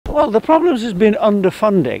Well, the problems has been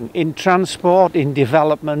underfunding in transport, in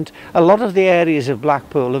development. A lot of the areas of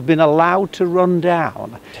Blackpool have been allowed to run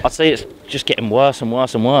down. I'd say it's just getting worse and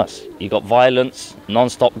worse and worse. You've got violence,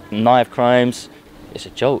 non-stop knife crimes. It's a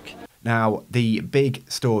joke. Now, the big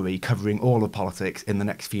story covering all of politics in the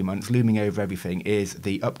next few months, looming over everything, is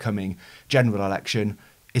the upcoming general election.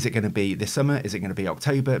 Is it going to be this summer? Is it going to be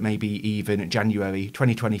October? Maybe even January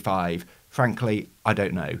 2025? Frankly, I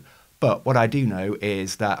don't know. But what I do know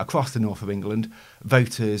is that across the north of England,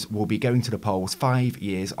 voters will be going to the polls 5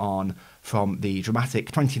 years on from the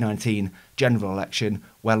dramatic 2019 general election,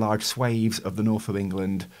 where large swathes of the north of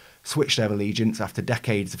England switched their allegiance after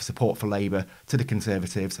decades of support for Labour to the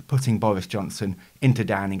Conservatives, putting Boris Johnson into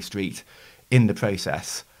Downing Street in the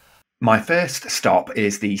process. My first stop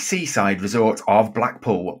is the seaside resort of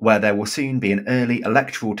Blackpool, where there will soon be an early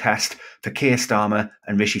electoral test for Keir Starmer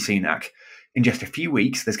and Rishi Sunak. In just a few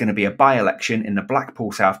weeks, there's going to be a by-election in the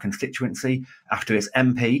Blackpool South constituency after its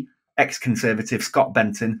MP, ex-Conservative Scott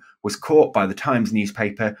Benton, was caught by the Times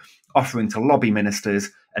newspaper offering to lobby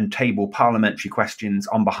ministers and table parliamentary questions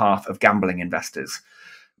on behalf of gambling investors.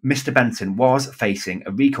 Mr Benton was facing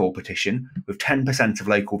a recall petition, with 10% of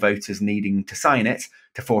local voters needing to sign it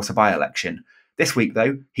to force a by-election. This week,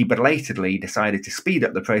 though, he belatedly decided to speed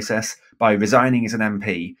up the process by resigning as an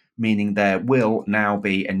MP, meaning there will now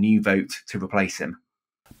be a new vote to replace him.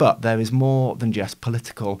 But there is more than just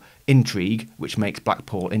political intrigue which makes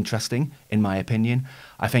Blackpool interesting, in my opinion.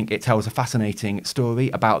 I think it tells a fascinating story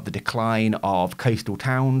about the decline of coastal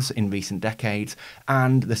towns in recent decades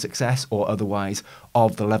and the success, or otherwise,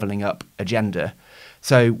 of the levelling up agenda.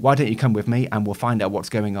 So why don't you come with me and we'll find out what's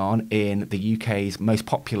going on in the UK's most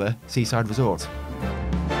popular seaside resort.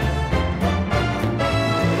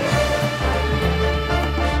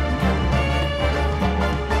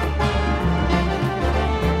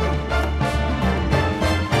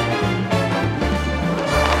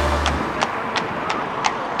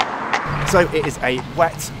 So it is a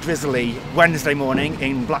wet, drizzly Wednesday morning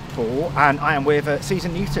in Blackpool, and I am with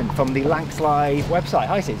Susan Newton from the Lancs Live website.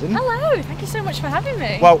 Hi Susan. Hello, thank you so much for having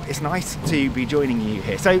me. Well, it's nice to be joining you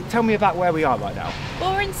here. So tell me about where we are right now.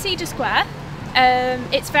 Well, we're in Cedar Square.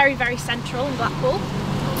 It's very, very central in Blackpool,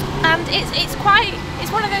 and it's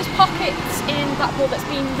one of those pockets in Blackpool that's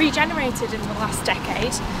been regenerated in the last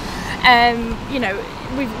decade. You know,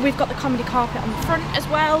 we've got the comedy carpet on the front as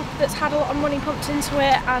well that's had a lot of money pumped into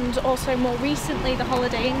it, and also more recently the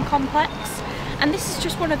Holiday Inn complex. And this is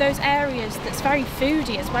just one of those areas that's very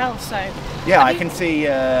foodie as well. So yeah, I can see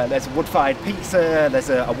there's a wood-fired pizza, there's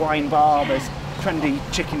a wine bar, there's a trendy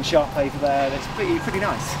chicken shop over there. That's pretty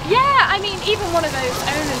nice. Yeah, I mean, even one of those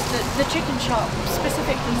owners, the chicken shop,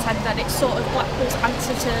 specifically said that it's sort of Blackpool's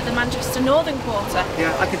answer to the Manchester Northern Quarter.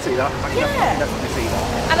 Yeah, I can see that. I can definitely see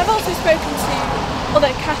that. And I've also spoken to other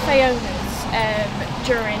cafe owners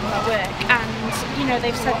during my work, and you know,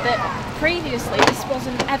 they've said that previously this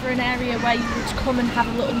wasn't ever an area where you could come and have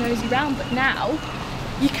a little nosy round, but now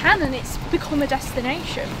you can, and it's become a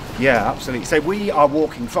destination. Yeah, absolutely. So we are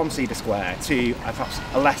walking from Cedar Square to perhaps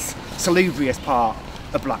a less salubrious part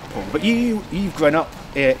of Blackpool, but you've grown up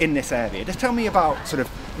in this area. Just tell me about sort of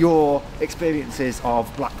your experiences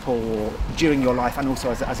of Blackpool during your life, and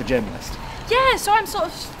also as a journalist. Yeah, so I'm sort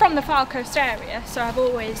of from the Far Coast area, so I've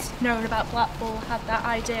always known about Blackpool, had that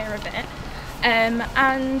idea of it,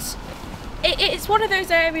 and it's one of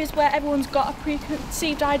those areas where everyone's got a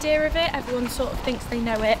preconceived idea of it, everyone sort of thinks they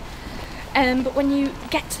know it, but when you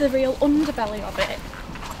get to the real underbelly of it,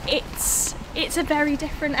 it's a very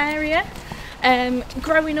different area.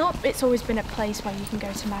 Growing up, it's always been a place where you can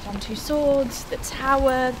go to Madame Tussauds, the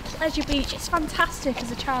Tower, the Pleasure Beach. It's fantastic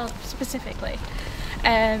as a child specifically.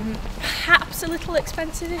 Perhaps a little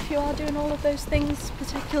expensive if you are doing all of those things,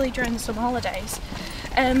 particularly during the summer holidays.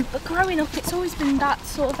 But growing up, it's always been that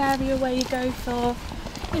sort of area where you go for,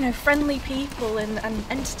 you know, friendly people and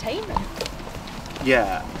entertainment.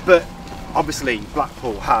 Yeah, but obviously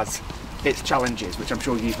Blackpool has its challenges, which I'm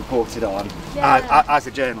sure you've reported on as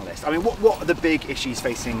a journalist. I mean, what are the big issues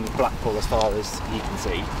facing Blackpool as far as you can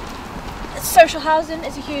see? Social housing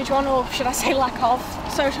is a huge one, or should I say lack of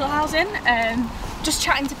social housing. Just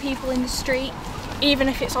chatting to people in the street, even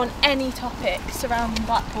if it's on any topic surrounding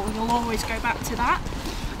Blackpool, you'll always go back to that.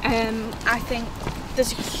 I think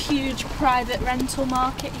there's a huge private rental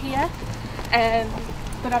market here,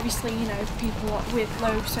 but obviously, you know, people with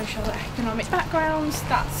low socio-economic backgrounds,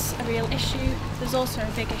 that's a real issue. There's also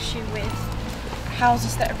a big issue with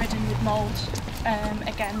houses that are ridden with mould.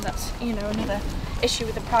 Again, that's, you know, another issue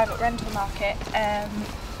with the private rental market.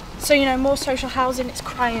 So, you know, more social housing, it's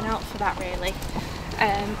crying out for that really.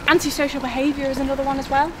 Antisocial behaviour is another one as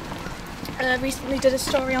well. Recently did a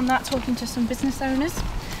story on that, talking to some business owners,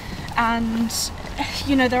 and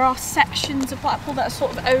you know, there are sections of Blackpool that are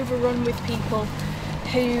sort of overrun with people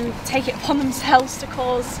who take it upon themselves to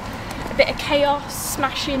cause a bit of chaos,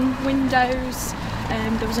 smashing windows.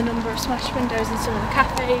 There was a number of smashed windows in some of the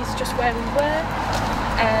cafes just where we were.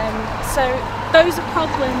 So those are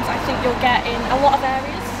problems I think you'll get in a lot of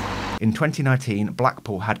areas. In 2019,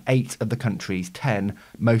 Blackpool had 8 of the country's 10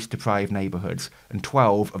 most deprived neighbourhoods and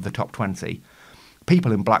 12 of the top 20.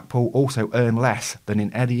 People in Blackpool also earn less than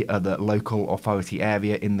in any other local authority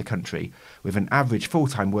area in the country, with an average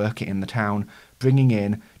full-time worker in the town bringing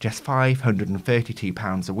in just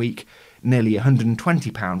 £532 a week, nearly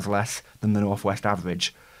 £120 less than the North West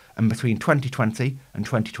average. And between 2020 and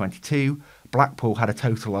 2022, Blackpool had a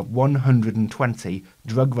total of 120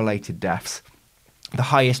 drug-related deaths, the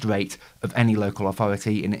highest rate of any local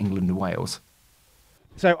authority in England and Wales.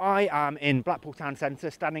 So I am in Blackpool town centre,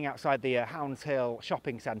 standing outside the Hounds Hill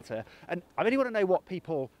shopping centre, and I really want to know what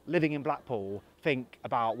people living in Blackpool think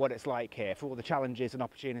about what it's like here, for all the challenges and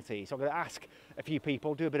opportunities. So I'm going to ask a few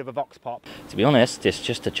people, do a bit of a vox pop. To be honest, it's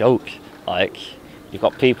just a joke. Like, you've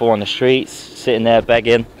got people on the streets sitting there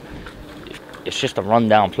begging. It's just a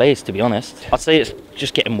rundown place, to be honest. I'd say it's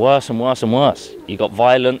just getting worse and worse and worse. You've got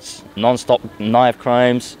violence, non-stop knife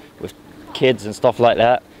crimes with kids and stuff like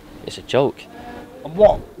that. It's a joke. And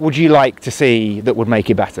what would you like to see that would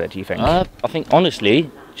make it better, do you think? I think,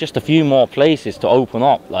 honestly, just a few more places to open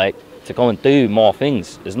up, like, to go and do more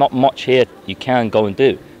things. There's not much here you can go and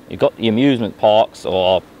do. You've got the amusement parks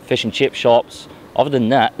or fish and chip shops. Other than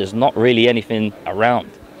that, there's not really anything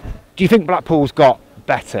around. Do you think Blackpool's got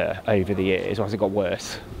better over the years, or has it got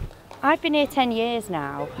worse? I've been here 10 years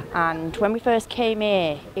now, and when we first came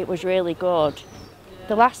here, it was really good.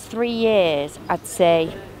 The last 3 years, I'd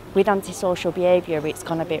say, with antisocial behaviour, it's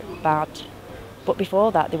gone a bit bad. But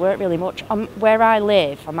before that, there weren't really much. Where I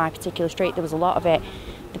live, on my particular street, there was a lot of it.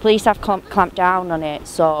 The police have clamped down on it,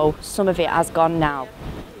 so some of it has gone now.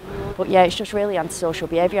 But yeah, it's just really antisocial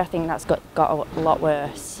behaviour. I think that's got a lot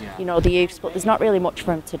worse. You know, the youths, but there's not really much for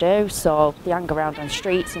them to do, so they hang around on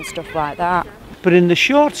streets and stuff like that. But in the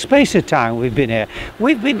short space of time we've been here,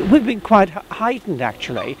 we've been quite heightened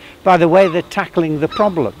actually by the way they're tackling the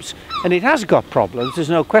problems. And it has got problems, there's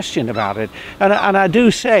no question about it. And I do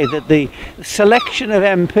say that the selection of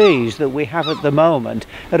MPs that we have at the moment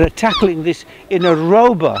are tackling this in a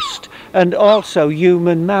robust and also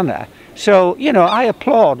human manner. So, you know, I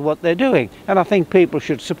applaud what they're doing, and I think people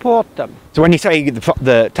should support them. So when you say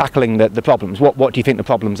the tackling the problems, what do you think the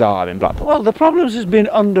problems are in Blackpool? Well, the problems has been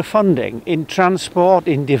underfunding in transport,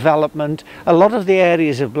 in development. A lot of the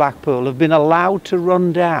areas of Blackpool have been allowed to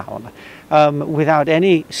run down without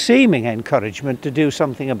any seeming encouragement to do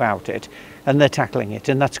something about it, and they're tackling it,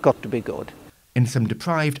 and that's got to be good. In some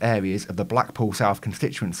deprived areas of the Blackpool South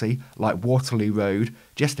constituency, like Waterloo Road,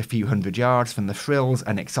 just a few hundred yards from the thrills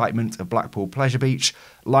and excitement of Blackpool Pleasure Beach,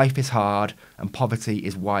 life is hard and poverty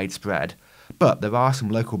is widespread. But there are some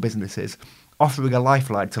local businesses offering a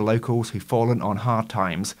lifeline to locals who've fallen on hard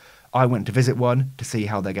times. I went to visit one to see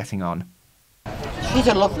how they're getting on. She's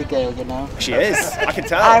a lovely girl, you know. She is, I can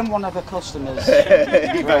tell. I'm one of her customers.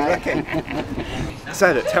 You're very lucky.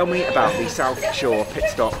 So, tell me about the South Shore Pit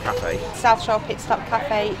Stop Cafe. South Shore Pit Stop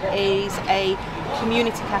Cafe is a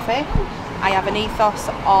community cafe. I have an ethos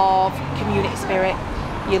of community spirit.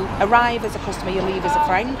 You arrive as a customer, you leave as a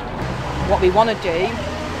friend. What we want to do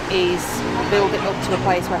is build it up to a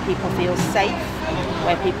place where people feel safe,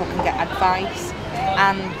 where people can get advice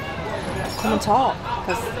and come and talk,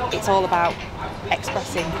 because it's all about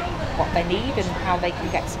expressing what they need and how they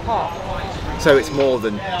can get support. So it's more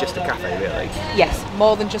than just a cafe, really? Yes,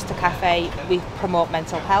 more than just a cafe. We promote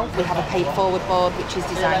mental health. We have a pay it forward board which is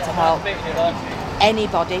designed to help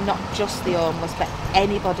anybody, not just the homeless, but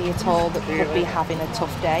anybody at all that could be having a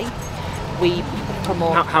tough day. We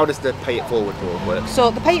promote... How does the pay it forward board work?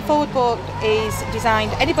 So the pay it forward board is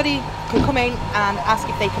designed, anybody can come in and ask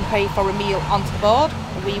if they can pay for a meal onto the board.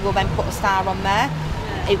 We will then put a star on there.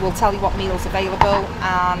 It will tell you what meals available,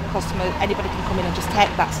 and anybody can come in and just take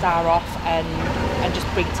that star off and just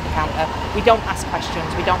bring it to the counter. We don't ask questions,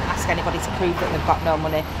 we don't ask anybody to prove that they've got no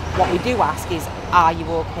money. What we do ask is, are you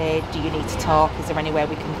okay? Do you need to talk? Is there anywhere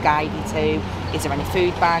we can guide you to? Is there any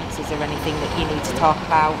food banks? Is there anything that you need to talk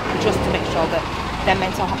about? Just to make sure that their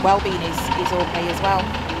mental well-being is okay as well.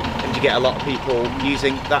 And do you get a lot of people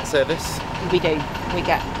using that service? We do. We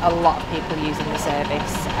get a lot of people using the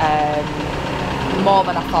service. More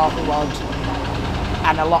than I thought we would,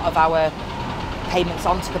 and a lot of our payments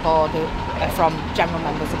onto the board are from general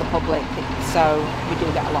members of the public, so we do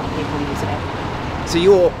get a lot of people using it. So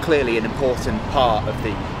you're clearly an important part of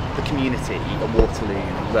the the community on Waterloo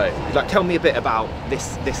Road? Like, tell me a bit about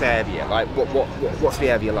this area. Like, what's the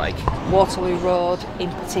area like? Waterloo Road in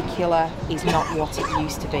particular is not what it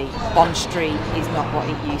used to be. Bond Street is not what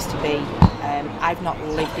it used to be. I've not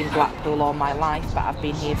lived in Blackpool all my life, but I've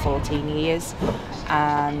been here 14 years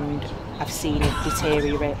and I've seen it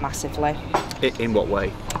deteriorate massively. In what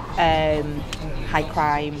way? High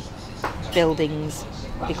crime, buildings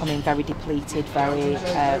becoming very depleted, very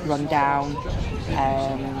run down,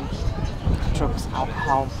 drugs,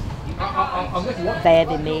 alcohol. They're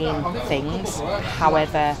the main things.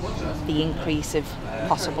 However, the increase of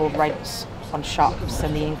possible rents on shops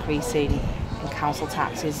and the increase in council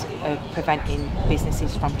taxes are preventing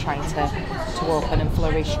businesses from trying to open and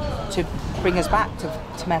flourish, to bring us back,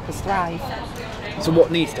 to make us thrive. So what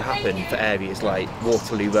needs to happen for areas like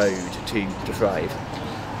Waterloo Road to thrive?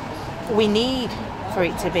 We need for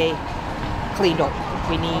it to be cleaned up.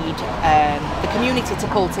 We need the community to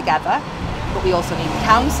pull together, but we also need the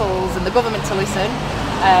councils and the government to listen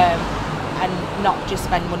and not just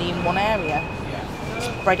spend money in one area.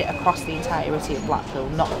 Spread it across the entirety of Blackpool,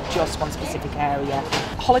 not just one specific area.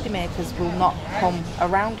 Holidaymakers will not come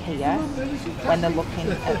around here when they're looking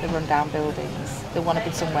at the rundown buildings. They want to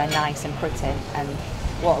be somewhere nice and pretty, and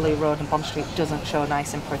Waterloo Road and Bond Street doesn't show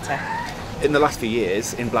nice and pretty. In the last few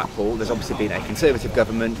years in Blackpool, there's obviously been a Conservative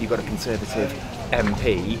government, you've got a Conservative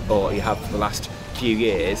MP, or you have for the last few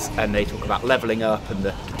years, and they talk about levelling up and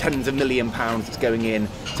the tens of £1 million that's going in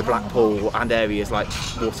to Blackpool and areas like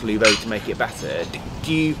Waterloo Road to make it better.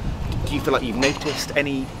 Do you feel like you've noticed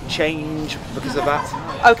any change because of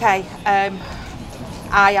that? Okay,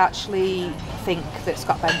 I actually think that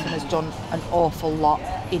Scott Benton has done an awful lot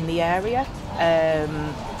in the area.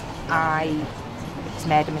 He's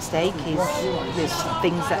made a mistake. There's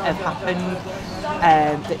things that have happened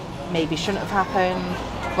that maybe shouldn't have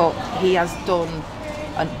happened, but he has done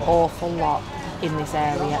an awful lot in this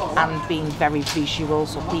area and been very visual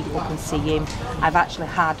so people can see him. I've actually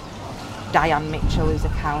had Diane Mitchell, who's a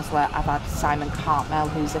councillor, I've had Simon Cartmel,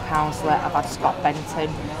 who's a councillor, I've had Scott Benton,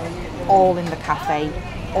 all in the cafe,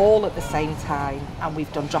 all at the same time, and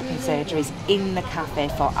we've done drop-in surgeries in the cafe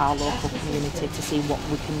for our local community to see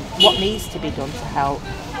what needs to be done to help,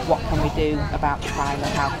 what can we do about the crime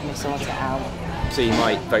and how can we sort it out. So you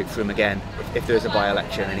might vote for him again if there is a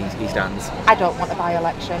by-election and he stands? I don't want a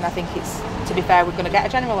by-election. I think it's, to be fair, we're going to get a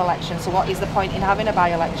general election, so what is the point in having a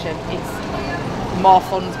by-election? It's more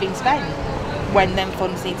funds being spent when them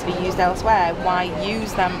funds need to be used elsewhere. Why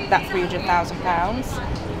use them, that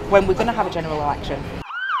 £300,000, when we're going to have a general election?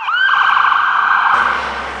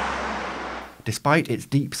 Despite its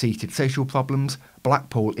deep-seated social problems,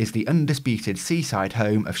 Blackpool is the undisputed seaside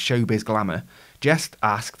home of showbiz glamour. Just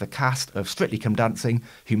ask the cast of Strictly Come Dancing,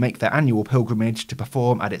 who make their annual pilgrimage to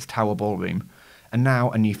perform at its Tower Ballroom. And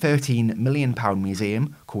now a new £13 million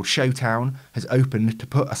museum called Showtown has opened to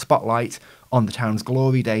put a spotlight on the town's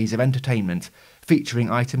glory days of entertainment,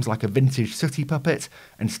 featuring items like a vintage sooty puppet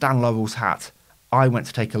and Stan Laurel's hat. I went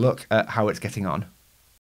to take a look at how it's getting on.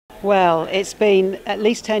 Well, it's been at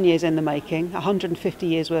least 10 years in the making, 150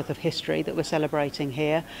 years worth of history that we're celebrating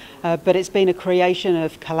here, but it's been a creation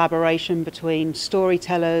of collaboration between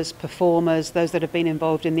storytellers, performers, those that have been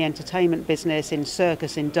involved in the entertainment business, in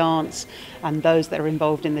circus, in dance, and those that are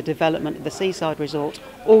involved in the development of the seaside resort,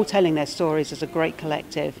 all telling their stories as a great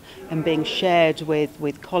collective and being shared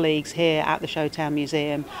with colleagues here at the Showtown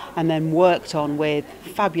Museum, and then worked on with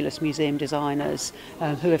fabulous museum designers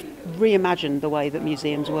who have reimagined the way that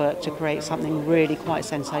museums work to create something really quite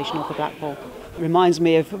sensational for Blackpool. It reminds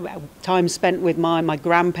me of time spent with my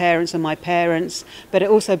grandparents and my parents, but it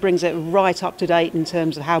also brings it right up to date in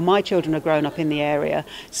terms of how my children are grown up in the area.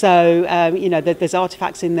 So, there's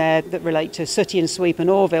artefacts in there that relate to Sooty and Sweep and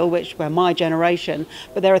Orville, which were my generation,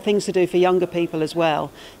 but there are things to do for younger people as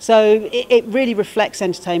well. So it really reflects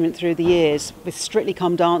entertainment through the years, with Strictly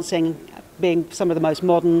Come Dancing being some of the most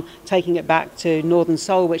modern, taking it back to Northern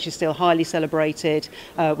Soul, which is still highly celebrated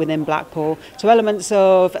within Blackpool, to elements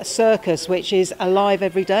of circus, which is alive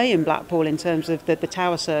every day in Blackpool in terms of the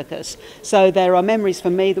Tower Circus. So there are memories for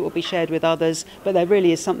me that will be shared with others, but there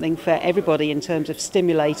really is something for everybody in terms of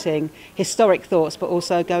stimulating historic thoughts, but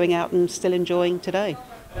also going out and still enjoying today.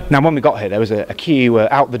 Now, when we got here, there was a queue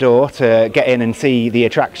out the door to get in and see the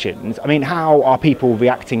attractions. I mean, how are people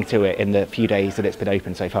reacting to it in the few days that it's been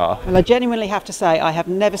open so far? Well, I genuinely have to say I have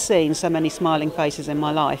never seen so many smiling faces in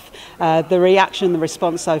my life. The reaction, the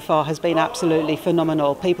response so far has been absolutely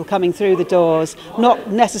phenomenal. People coming through the doors, not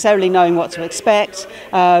necessarily knowing what to expect,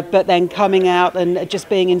 but then coming out and just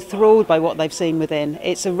being enthralled by what they've seen within.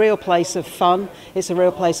 It's a real place of fun, it's a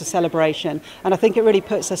real place of celebration, and I think it really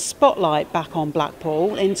puts a spotlight back on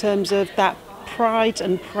Blackpool in terms of that pride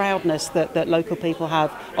and proudness that local people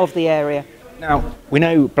have of the area. Now, we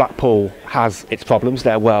know Blackpool has its problems,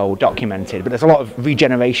 they're well documented, but there's a lot of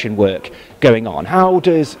regeneration work going on. How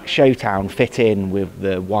does Showtown fit in with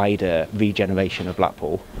the wider regeneration of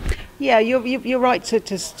Blackpool? Yeah, you're right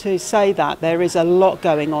to say that. There is a lot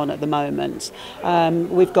going on at the moment.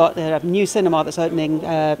 We've got a new cinema that's opening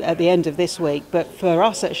at the end of this week, but for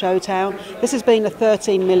us at Showtown, this has been a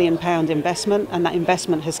 £13 million investment, and that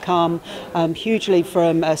investment has come hugely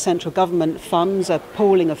from central government funds, a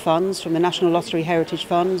pooling of funds from the National Lottery Heritage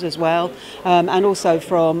Funds as well, and also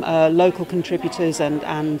from local contributors and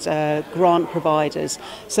grant providers.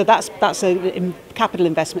 So that's a capital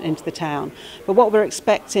investment into the town. But what we're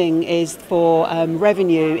expecting is for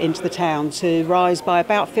revenue into the town to rise by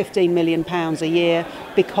about £15 million a year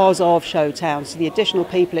because of Showtown. So the additional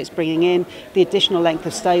people it's bringing in, the additional length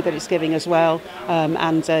of stay that it's giving as well,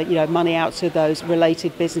 and money out to those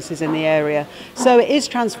related businesses in the area. So it is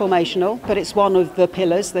transformational, but it's one of the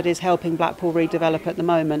pillars that is helping Blackpool redevelop at the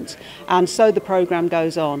moment. And so the programme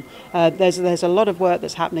goes on. There's a lot of work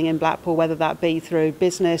that's happening in Blackpool, whether that be through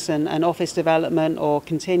business and office development or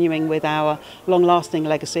continuing with our long-lasting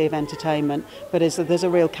legacy of entertainment, but there's a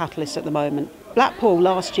real catalyst at the moment. Blackpool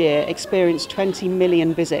last year experienced 20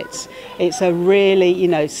 million visits. It's a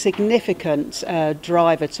really, significant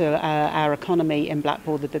driver to our economy in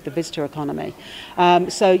Blackpool, the visitor economy.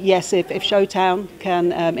 So yes, if Showtown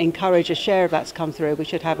can encourage a share of that to come through, we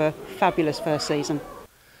should have a fabulous first season.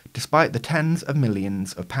 Despite the tens of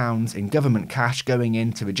millions of pounds in government cash going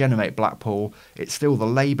in to regenerate Blackpool, it's still the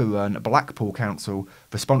Labour-run Blackpool Council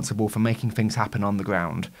responsible for making things happen on the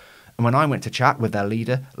ground. And when I went to chat with their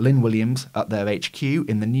leader, Lynn Williams, at their HQ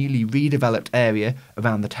in the newly redeveloped area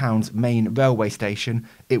around the town's main railway station,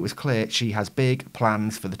 it was clear she has big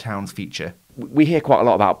plans for the town's future. We hear quite a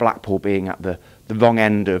lot about Blackpool being at the wrong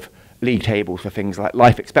end of league tables for things like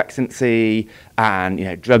life expectancy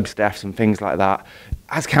and drugs deaths and things like that.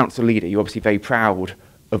 As council leader, you're obviously very proud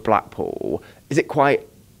of Blackpool. Is it quite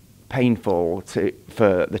painful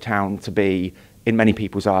for the town to be, in many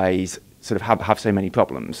people's eyes, sort of have so many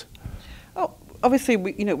problems? Oh, obviously,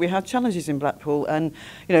 we have challenges in Blackpool, and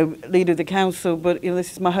leader of the council. But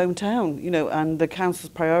this is my hometown, and the council's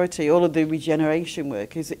priority, all of the regeneration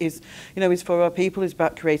work is for our people. Is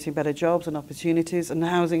about creating better jobs and opportunities, and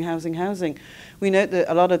housing. We know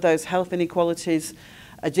that a lot of those health inequalities,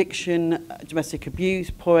 addiction, domestic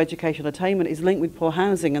abuse, poor educational attainment is linked with poor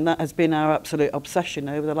housing, and that has been our absolute obsession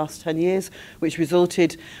over the last 10 years, which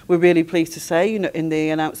resulted, we're really pleased to say, in the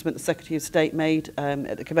announcement the Secretary of State made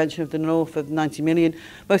at the Convention of the North of 90 million.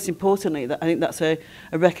 Most importantly, I think that's a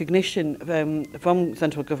recognition from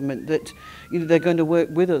central government that they're going to work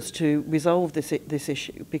with us to resolve this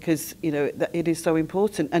issue, because that it is so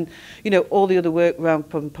important. And all the other work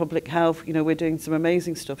around public health, we're doing some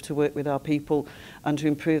amazing stuff to work with our people and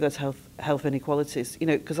to improve those health inequalities,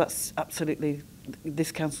 because that's absolutely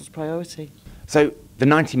this council's priority. So the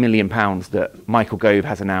 £90 million that Michael Gove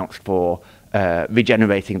has announced for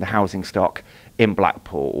regenerating the housing stock in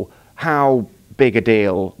Blackpool, how big a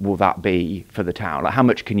deal will that be for the town? Like, how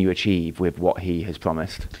much can you achieve with what he has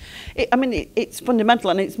promised? It's fundamental,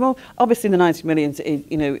 and it's more, obviously the 90 million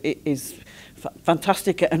is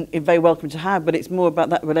fantastic and very welcome to have, but it's more about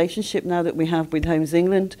that relationship now that we have with Homes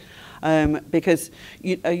England. Because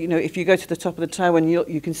if you go to the top of the tower, and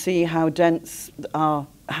you can see how dense our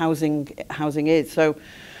housing is. So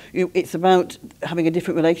it's about having a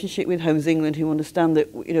different relationship with Homes England, who understand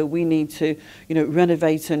that we need to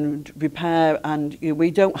renovate and repair, and we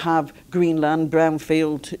don't have green land,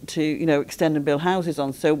 brownfield to extend and build houses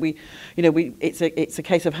on. So it's a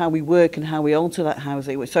case of how we work and how we alter that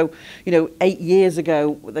housing. So 8 years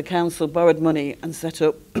ago, the council borrowed money and set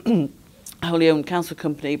up a wholly owned council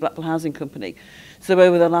company, Blackpool Housing Company. So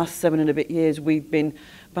over the last 7 and a bit years, we've been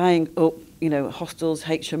buying up, hostels,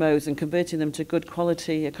 HMOs, and converting them to good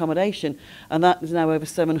quality accommodation. And that is now over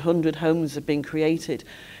 700 homes have been created.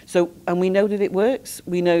 So, and we know that it works.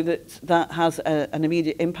 We know that that has an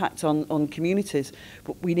immediate impact on communities,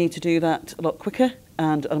 but we need to do that a lot quicker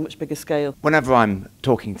and on a much bigger scale. Whenever I'm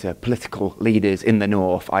talking to political leaders in the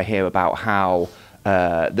north, I hear about how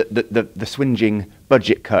the swinging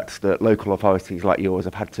budget cuts that local authorities like yours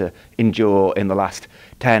have had to endure in the last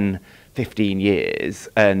 10, 15 years,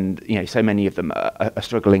 and so many of them are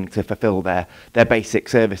struggling to fulfil their basic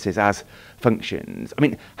services as functions. I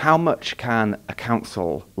mean, how much can a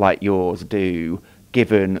council like yours do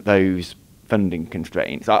given those funding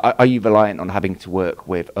constraints? Are you reliant on having to work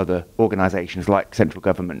with other organisations like central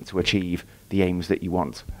government to achieve the aims that you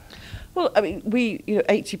want? Well, we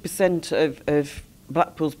 80% of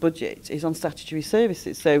Blackpool's budget is on statutory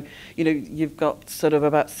services. So, you know, you've got sort of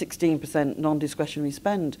about 16% non-discretionary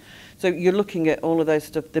spend. So you're looking at all of those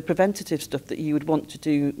stuff, the preventative stuff that you would want to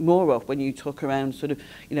do more of when you talk around sort of,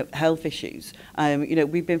 you know, health issues. You know,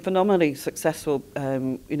 we've been phenomenally successful,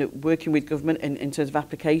 you know, working with government in terms of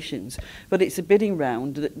applications, but it's a bidding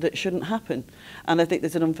round that shouldn't happen. And I think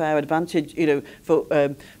there's an unfair advantage, you know,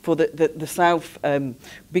 for the South,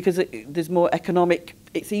 because there's more economic.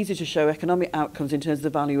 It's easy to show economic outcomes in terms of the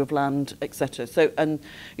value of land, etc. So, and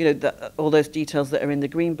you know, all those details that are in the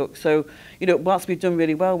Green Book. So, you know, whilst we've done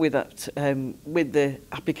really well with that, with the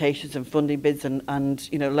applications and funding bids and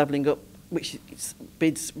you know, levelling up, which is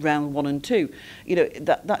bids round 1 and 2, you know,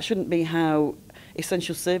 that shouldn't be how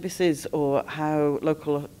essential services or how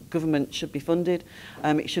local government should be funded.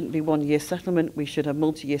 It shouldn't be 1 year settlement. We should have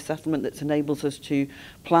multi-year settlement that enables us to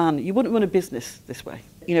plan. You wouldn't run a business this way.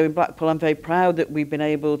 You know, in Blackpool, I'm very proud that we've been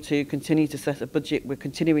able to continue to set a budget. We're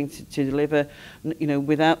continuing to deliver, you know,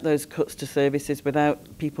 without those cuts to services,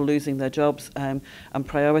 without people losing their jobs, and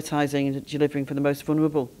prioritising and delivering for the most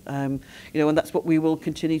vulnerable. You know, and that's what we will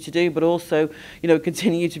continue to do, but also, you know,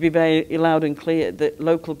 continue to be very loud and clear that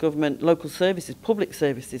local government, local services, public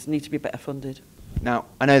services need to be better funded. Now,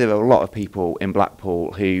 I know there are a lot of people in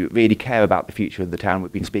Blackpool who really care about the future of the town.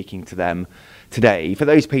 We've been speaking to them today. For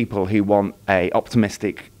those people who want a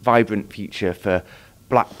optimistic, vibrant future for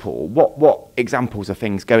Blackpool, what examples of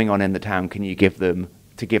things going on in the town can you give them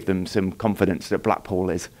to give them some confidence that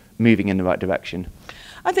Blackpool is moving in the right direction?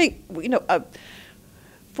 I think, you know,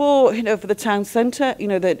 for the town centre, you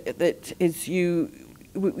know, that is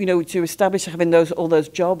you know, to establish having all those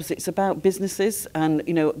jobs, it's about businesses and,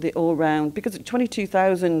 you know, the all-round, because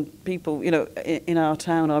 22,000 people, you know, in our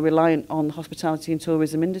town are reliant on the hospitality and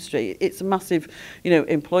tourism industry. It's a massive, you know,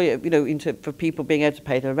 employer, you know, for people being able to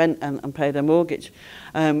pay their rent and pay their mortgage.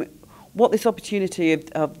 What this opportunity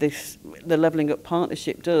of the Levelling Up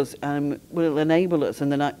partnership does will enable us,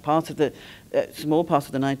 and the part of the small part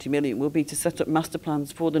of the 90 million will be to set up master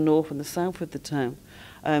plans for the north and the south of the town.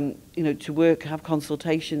 You know, to work, have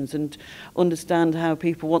consultations and understand how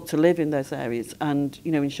people want to live in those areas and,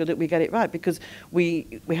 you know, ensure that we get it right, because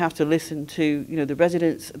we have to listen to, you know, the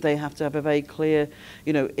residents. They have to have a very clear,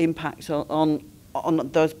 you know, impact on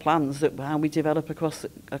those plans that how we develop across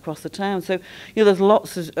the town. So, you know, there's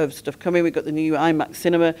lots of stuff coming. We've got the new IMAX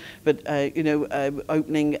cinema, but you know,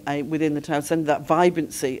 opening within the town centre. That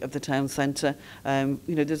vibrancy of the town centre. You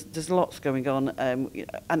know, there's lots going on.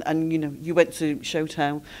 And you know, you went to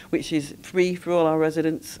Showtown, which is free for all our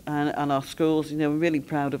residents and our schools. You know, we're really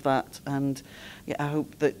proud of that. And yeah, I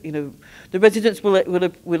hope that, you know, the residents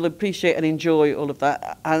will appreciate and enjoy all of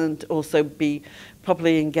that, and also be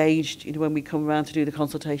properly engaged, you know, when we come around to do the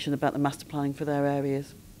consultation about the master planning for their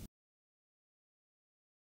areas.